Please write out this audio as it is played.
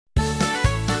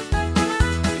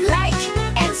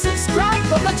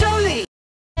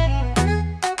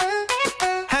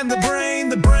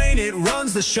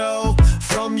the show,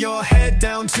 from your head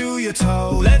down to your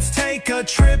toe. Let's take a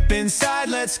trip inside,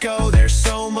 let's go. There's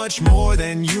so much more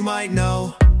than you might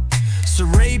know.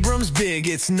 Cerebrum's big,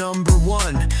 it's number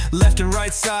one. Left and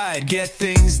right side, get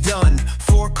things done.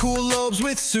 Four cool lobes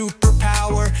with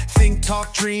superpower. Think,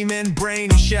 talk, dream, and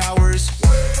brainy showers.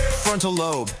 Frontal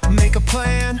lobe, make a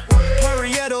plan.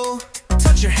 Parietal,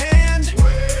 touch your hand.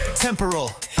 Temporal,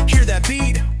 hear that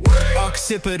beat.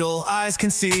 Occipital, eyes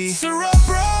can see.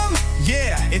 Cerebrum,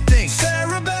 yeah, it thinks.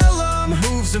 Cerebellum,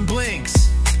 moves and blinks.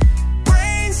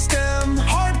 Brainstem,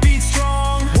 heartbeat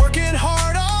strong, working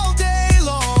hard all day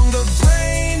long.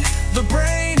 The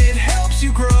brain, it helps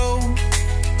you grow,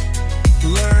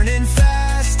 learning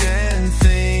fast and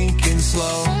thinking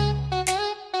slow.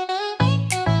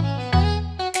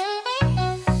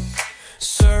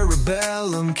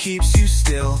 Cerebellum keeps you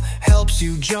still, helps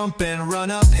you jump and run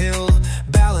uphill.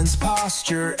 Balance,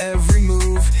 posture, every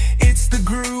move. It's the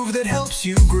groove that helps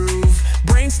you groove.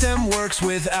 Brainstem works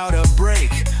without a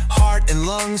break. Heart and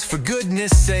lungs, for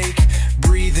goodness sake.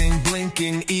 Breathing,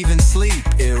 blinking, even sleep.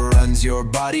 It runs your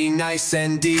body nice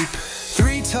and deep.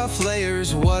 Three tough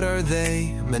layers, what are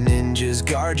they? Meninges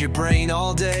guard your brain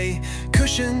all day.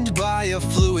 Cushioned by a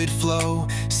fluid flow.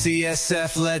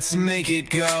 CSF, let's make it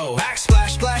go. Back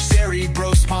splash, splash,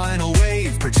 cerebrospinal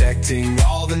wave. Protecting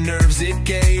all the nerves it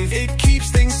gave. It keeps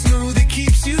things smooth, it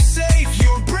keeps you safe.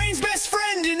 Your brain's best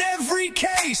friend in every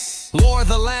case.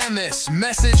 Thalamus,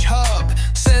 message hub.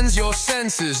 Sends your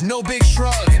senses, no big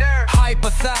shrug.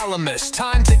 Hypothalamus,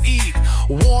 time to eat.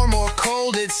 Warm or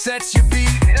cold, it sets your beat.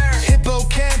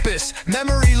 Hippocampus,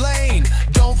 memory lane.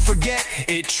 Don't forget,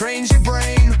 it trains your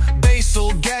brain.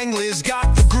 Basal ganglia's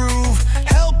got the groove,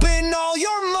 helping all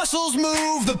your muscles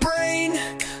move. The brain,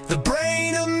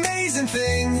 amazing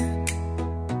thing.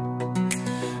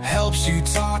 Helps you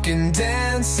talk and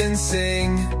dance and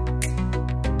sing.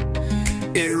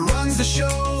 It runs the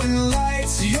show and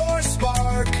lights your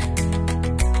spark.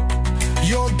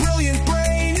 Your brilliant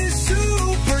brain is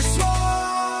super smart.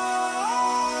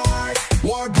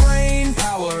 More brain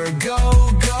power,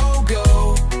 go, go,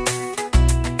 go.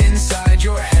 Inside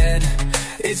your head,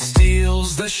 it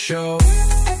steals the show.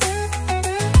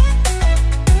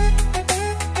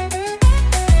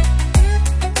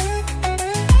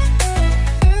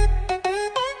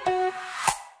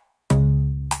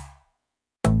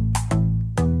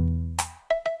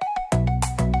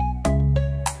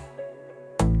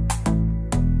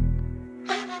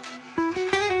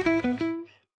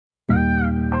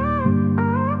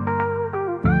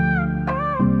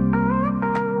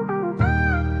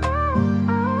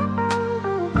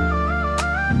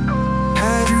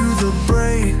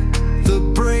 The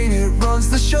brain, it runs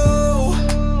the show.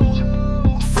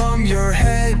 From your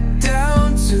head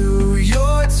down to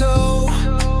your toe.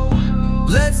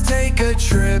 Let's take a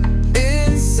trip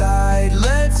inside,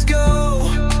 let's go.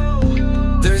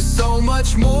 There's so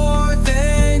much more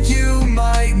than you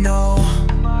might know.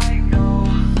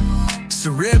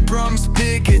 Cerebrum's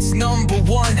big, it's number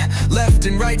one. Left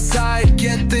and right side,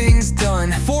 get things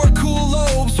done. Four cool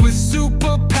lobes with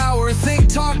superpower. Think,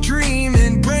 talk, dream,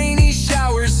 and brainy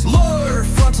showers. Lower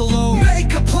frontal lobe,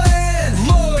 make a plan.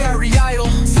 Lower parietal,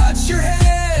 touch your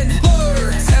hand.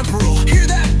 Lower temporal, hear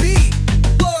that beat.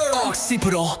 Lower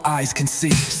occipital, eyes can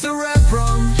see.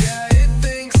 Cerebrum, yeah, it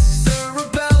thinks.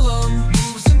 Cerebellum,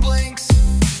 moves and blinks.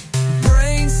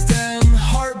 Brainstem,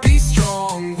 heartbeat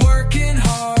strong, working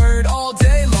hard all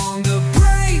day long. The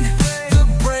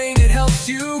brain, it helps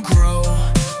you grow,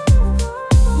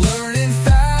 learning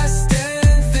fast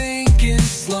and thinking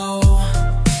slow.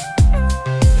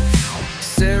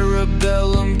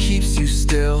 Cerebellum keeps you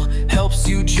still, helps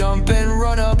you jump and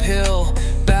run uphill.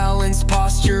 Balance,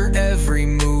 posture, every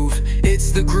move.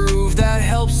 It's the groove that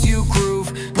helps you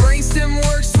groove. Brainstem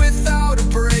works without a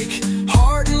break.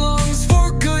 Heart and lungs,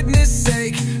 for goodness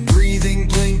sake. Breathing,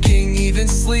 blinking, even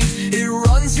sleep. It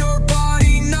runs your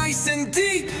body nice and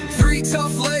deep. Three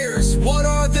tough layers, what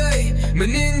are they?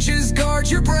 Meninges guard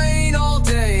your brain all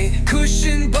day.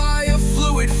 Cushioned by a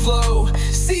fluid flow.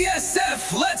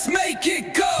 CSF, let's make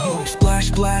it go. Splash,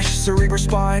 splash,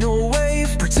 cerebrospinal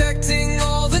wave. Protecting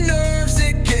all the nerves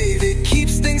it gave. It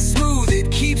keeps things smooth,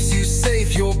 it keeps you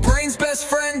safe. Your brain's best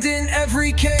friend in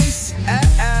every case.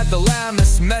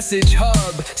 Thalamus, message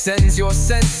hub. Sends your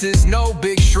senses, no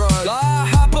big shrug.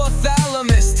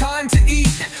 Hypothalamus, time to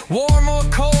eat. Warm or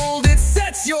cold, it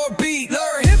sets your beat.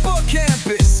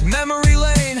 Hippocampus, memory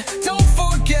lane. Don't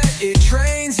forget, it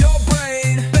trains your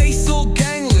brain. Basal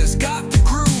ganglia's got the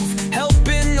groove,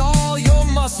 helping all your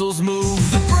muscles move.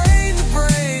 The brain,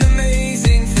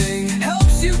 amazing thing.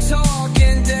 Helps you talk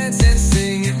and dance and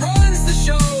sing. It runs the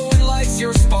show and lights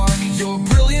your spark. Your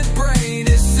brilliant brain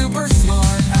is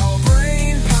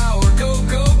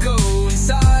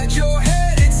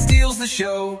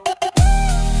show.